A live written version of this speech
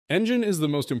Engine is the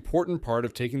most important part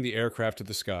of taking the aircraft to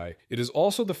the sky. It is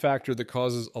also the factor that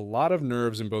causes a lot of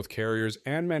nerves in both carriers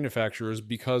and manufacturers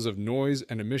because of noise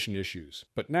and emission issues.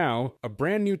 But now, a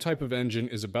brand new type of engine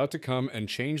is about to come and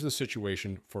change the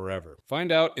situation forever. Find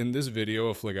out in this video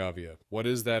of Flig Avia. What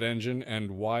is that engine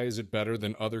and why is it better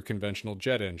than other conventional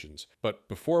jet engines? But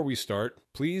before we start,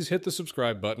 please hit the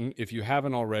subscribe button if you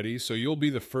haven't already so you'll be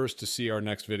the first to see our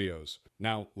next videos.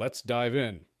 Now, let's dive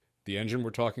in. The engine we're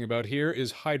talking about here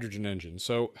is hydrogen engine.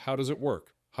 So how does it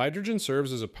work? Hydrogen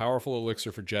serves as a powerful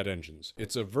elixir for jet engines.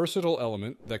 It's a versatile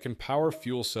element that can power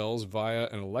fuel cells via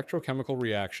an electrochemical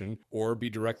reaction or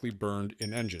be directly burned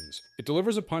in engines. It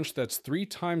delivers a punch that's 3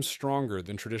 times stronger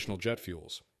than traditional jet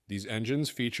fuels. These engines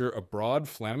feature a broad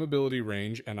flammability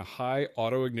range and a high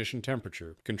auto-ignition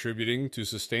temperature, contributing to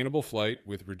sustainable flight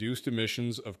with reduced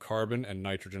emissions of carbon and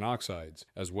nitrogen oxides,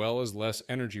 as well as less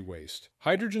energy waste.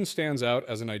 Hydrogen stands out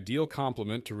as an ideal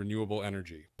complement to renewable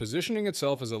energy, positioning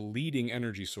itself as a leading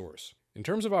energy source. In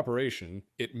terms of operation,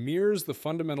 it mirrors the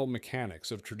fundamental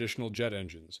mechanics of traditional jet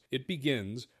engines. It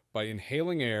begins by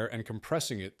inhaling air and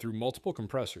compressing it through multiple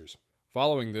compressors.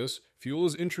 Following this, fuel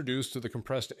is introduced to the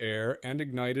compressed air and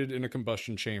ignited in a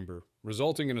combustion chamber,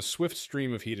 resulting in a swift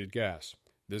stream of heated gas.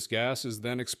 This gas is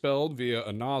then expelled via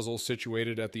a nozzle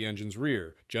situated at the engine's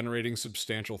rear, generating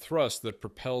substantial thrust that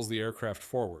propels the aircraft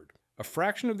forward. A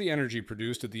fraction of the energy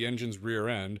produced at the engine's rear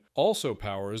end also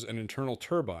powers an internal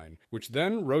turbine, which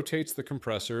then rotates the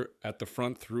compressor at the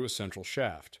front through a central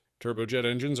shaft. Turbojet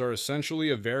engines are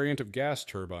essentially a variant of gas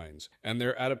turbines, and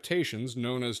their adaptations,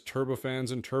 known as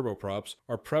turbofans and turboprops,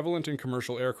 are prevalent in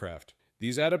commercial aircraft.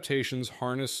 These adaptations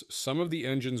harness some of the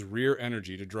engine's rear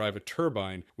energy to drive a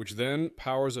turbine, which then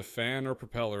powers a fan or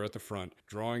propeller at the front,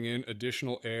 drawing in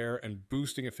additional air and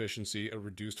boosting efficiency at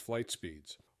reduced flight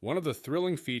speeds. One of the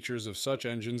thrilling features of such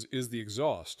engines is the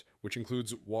exhaust, which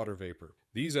includes water vapor.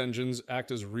 These engines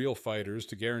act as real fighters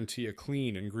to guarantee a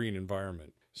clean and green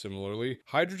environment. Similarly,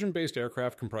 hydrogen-based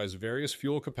aircraft comprise various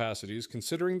fuel capacities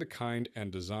considering the kind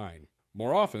and design.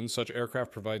 More often, such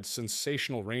aircraft provide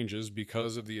sensational ranges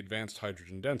because of the advanced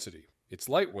hydrogen density. It's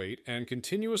lightweight and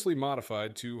continuously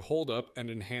modified to hold up and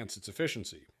enhance its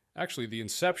efficiency. Actually, the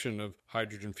inception of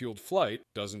hydrogen-fueled flight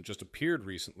doesn't just appeared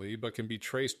recently, but can be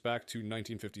traced back to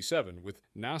 1957, with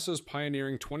NASA's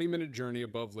pioneering 20-minute journey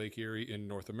above Lake Erie in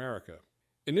North America.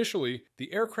 Initially,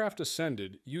 the aircraft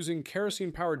ascended using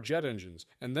kerosene-powered jet engines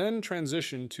and then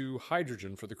transitioned to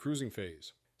hydrogen for the cruising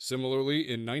phase. Similarly,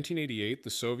 in 1988, the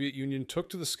Soviet Union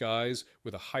took to the skies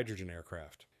with a hydrogen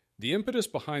aircraft. The impetus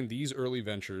behind these early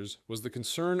ventures was the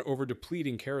concern over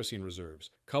depleting kerosene reserves,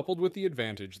 coupled with the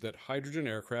advantage that hydrogen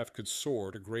aircraft could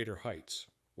soar to greater heights.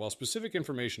 While specific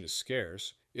information is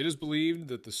scarce, it is believed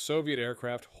that the Soviet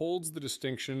aircraft holds the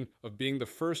distinction of being the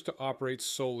first to operate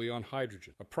solely on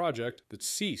hydrogen, a project that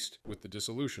ceased with the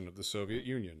dissolution of the Soviet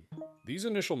Union. These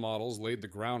initial models laid the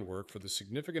groundwork for the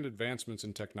significant advancements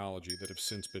in technology that have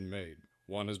since been made.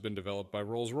 One has been developed by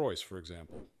Rolls-Royce, for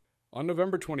example. On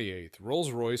November 28th,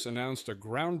 Rolls-Royce announced a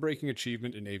groundbreaking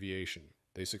achievement in aviation.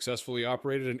 They successfully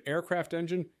operated an aircraft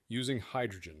engine using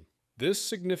hydrogen. This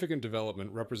significant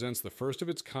development represents the first of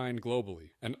its kind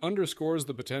globally and underscores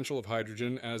the potential of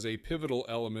hydrogen as a pivotal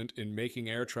element in making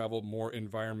air travel more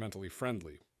environmentally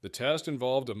friendly. The test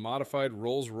involved a modified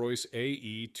Rolls-Royce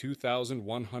AE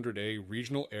 2100A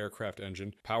regional aircraft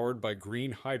engine powered by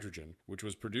green hydrogen, which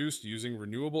was produced using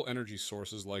renewable energy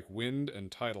sources like wind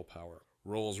and tidal power.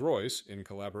 Rolls-Royce, in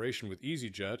collaboration with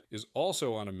EasyJet, is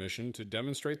also on a mission to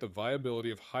demonstrate the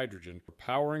viability of hydrogen for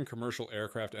powering commercial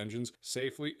aircraft engines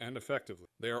safely and effectively.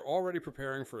 They are already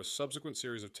preparing for a subsequent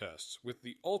series of tests, with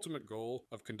the ultimate goal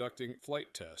of conducting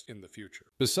flight tests in the future.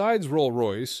 Besides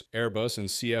Rolls-Royce, Airbus, and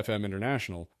CFM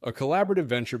International, a collaborative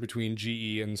venture between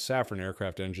GE and Safran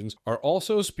aircraft engines are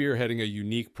also spearheading a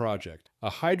unique project, a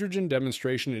hydrogen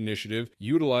demonstration initiative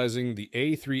utilizing the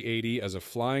A380 as a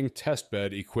flying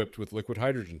testbed equipped with liquid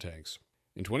hydrogen tanks.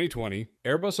 In 2020,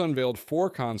 Airbus unveiled 4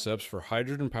 concepts for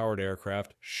hydrogen-powered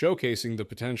aircraft, showcasing the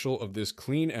potential of this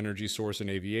clean energy source in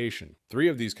aviation. 3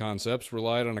 of these concepts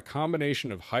relied on a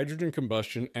combination of hydrogen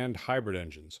combustion and hybrid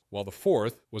engines, while the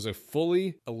 4th was a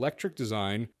fully electric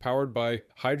design powered by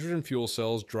hydrogen fuel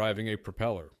cells driving a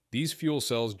propeller. These fuel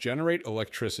cells generate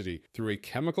electricity through a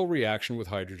chemical reaction with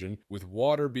hydrogen, with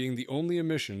water being the only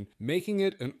emission, making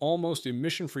it an almost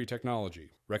emission-free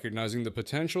technology. Recognizing the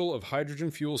potential of hydrogen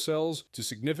fuel cells to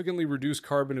significantly reduce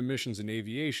carbon emissions in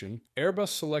aviation, Airbus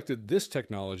selected this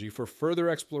technology for further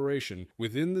exploration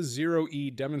within the Zero-E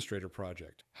demonstrator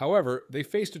project. However, they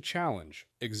faced a challenge.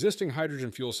 Existing hydrogen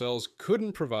fuel cells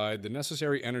couldn't provide the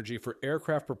necessary energy for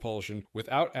aircraft propulsion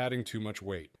without adding too much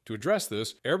weight. To address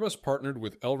this, Airbus partnered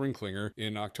with Rincklinger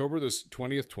in October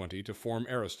 2020 to form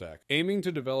Aerostack, aiming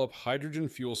to develop hydrogen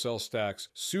fuel cell stacks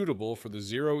suitable for the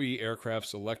Zero-E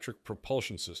aircraft's electric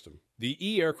propulsion system. The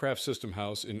E-Aircraft System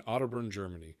House in Ottobrunn,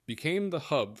 Germany, became the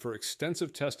hub for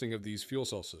extensive testing of these fuel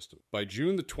cell systems. By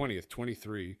June 20th,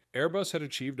 2023, Airbus had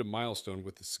achieved a milestone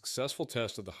with the successful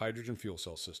test of the hydrogen fuel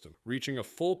cell system, reaching a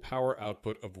full power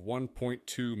output of 1.2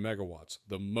 megawatts,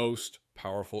 the most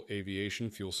powerful aviation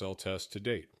fuel cell test to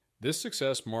date. This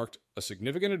success marked a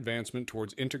significant advancement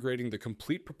towards integrating the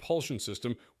complete propulsion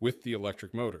system with the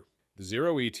electric motor. The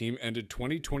Zero-E team ended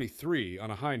 2023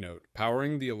 on a high note,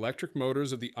 powering the electric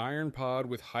motors of the Iron Pod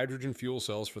with hydrogen fuel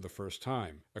cells for the first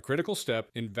time, a critical step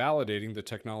in validating the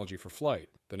technology for flight.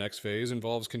 The next phase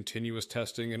involves continuous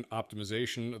testing and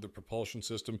optimization of the propulsion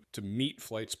system to meet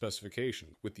flight specification,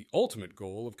 with the ultimate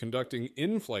goal of conducting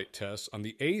in-flight tests on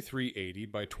the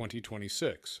A380 by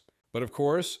 2026. But of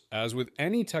course, as with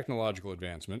any technological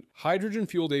advancement,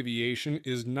 hydrogen-fueled aviation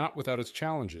is not without its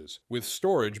challenges, with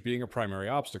storage being a primary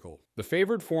obstacle. The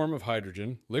favored form of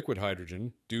hydrogen, liquid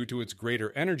hydrogen, due to its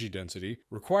greater energy density,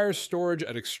 requires storage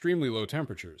at extremely low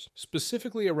temperatures,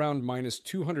 specifically around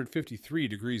 -253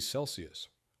 degrees Celsius.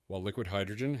 While liquid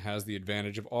hydrogen has the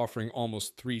advantage of offering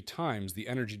almost 3 times the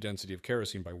energy density of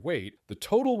kerosene by weight, the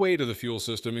total weight of the fuel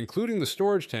system, including the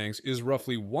storage tanks, is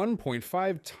roughly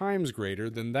 1.5 times greater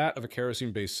than that of a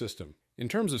kerosene-based system. In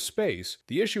terms of space,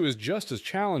 the issue is just as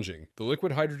challenging. The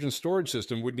liquid hydrogen storage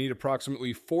system would need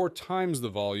approximately 4 times the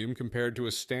volume compared to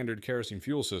a standard kerosene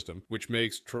fuel system, which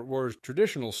makes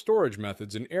traditional storage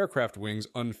methods in aircraft wings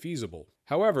unfeasible.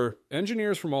 However,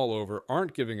 engineers from all over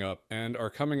aren't giving up and are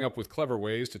coming up with clever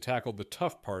ways to tackle the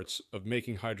tough parts of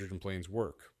making hydrogen planes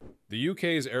work. The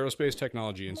UK's Aerospace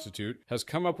Technology Institute has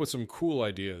come up with some cool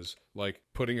ideas, like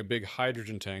putting a big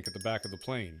hydrogen tank at the back of the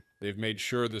plane. They've made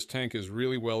sure this tank is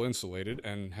really well insulated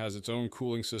and has its own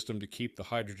cooling system to keep the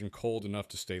hydrogen cold enough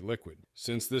to stay liquid.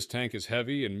 Since this tank is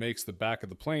heavy and makes the back of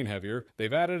the plane heavier,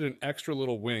 they've added an extra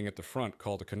little wing at the front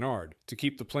called a canard to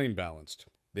keep the plane balanced.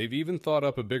 They've even thought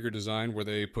up a bigger design where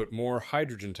they put more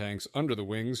hydrogen tanks under the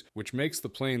wings, which makes the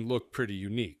plane look pretty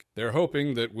unique. They're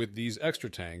hoping that with these extra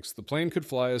tanks, the plane could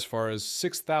fly as far as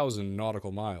 6,000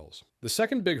 nautical miles. The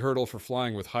second big hurdle for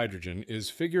flying with hydrogen is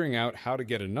figuring out how to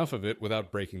get enough of it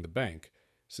without breaking the bank,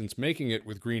 since making it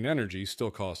with green energy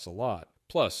still costs a lot.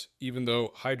 Plus, even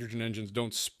though hydrogen engines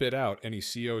don't spit out any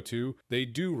CO2, they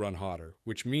do run hotter,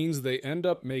 which means they end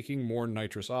up making more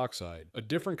nitrous oxide, a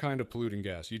different kind of polluting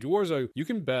gas. You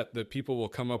can bet that people will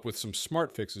come up with some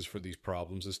smart fixes for these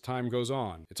problems as time goes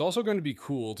on. It's also going to be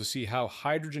cool to see how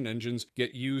hydrogen engines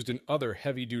get used in other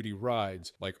heavy-duty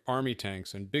rides, like army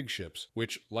tanks and big ships,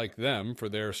 which like them for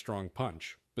their strong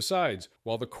punch. Besides,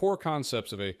 while the core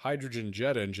concepts of a hydrogen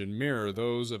jet engine mirror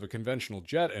those of a conventional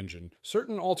jet engine,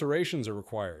 certain alterations are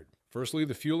required. Firstly,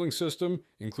 the fueling system,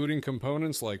 including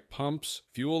components like pumps,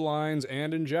 fuel lines,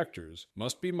 and injectors,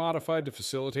 must be modified to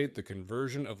facilitate the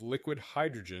conversion of liquid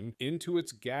hydrogen into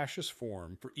its gaseous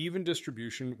form for even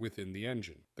distribution within the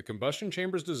engine. The combustion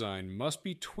chamber's design must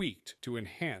be tweaked to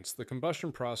enhance the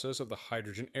combustion process of the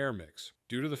hydrogen air mix.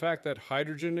 Due to the fact that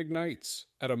hydrogen ignites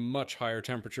at a much higher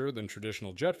temperature than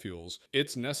traditional jet fuels,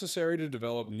 it's necessary to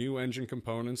develop new engine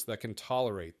components that can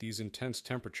tolerate these intense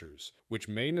temperatures, which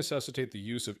may necessitate the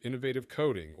use of innovative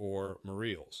coating or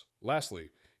materials. Lastly,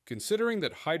 considering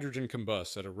that hydrogen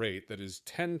combusts at a rate that is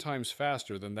 10 times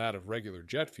faster than that of regular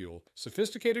jet fuel,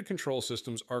 sophisticated control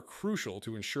systems are crucial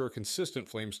to ensure consistent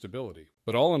flame stability.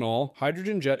 But all in all,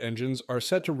 hydrogen jet engines are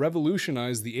set to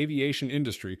revolutionize the aviation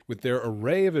industry with their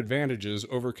array of advantages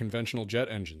over conventional jet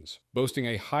engines. Boasting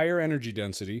a higher energy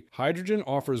density, hydrogen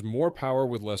offers more power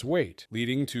with less weight,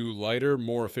 leading to lighter,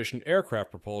 more efficient aircraft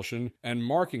propulsion and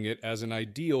marking it as an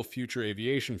ideal future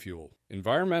aviation fuel.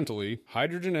 Environmentally,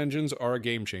 hydrogen engines are a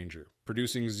game changer,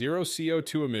 producing zero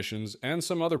CO2 emissions and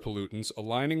some other pollutants,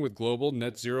 aligning with global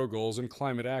net zero goals and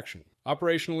climate action.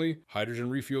 Operationally, hydrogen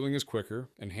refueling is quicker,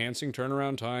 enhancing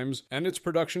turnaround times, and its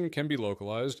production can be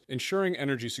localized, ensuring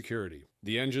energy security.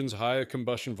 The engine's high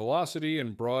combustion velocity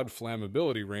and broad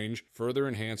flammability range further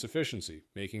enhance efficiency,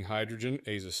 making hydrogen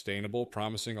a sustainable,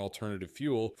 promising alternative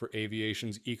fuel for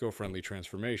aviation's eco-friendly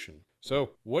transformation.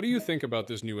 So, what do you think about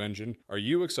this new engine? Are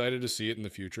you excited to see it in the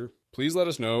future? Please let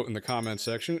us know in the comments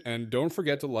section, and don't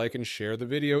forget to like and share the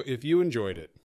video if you enjoyed it.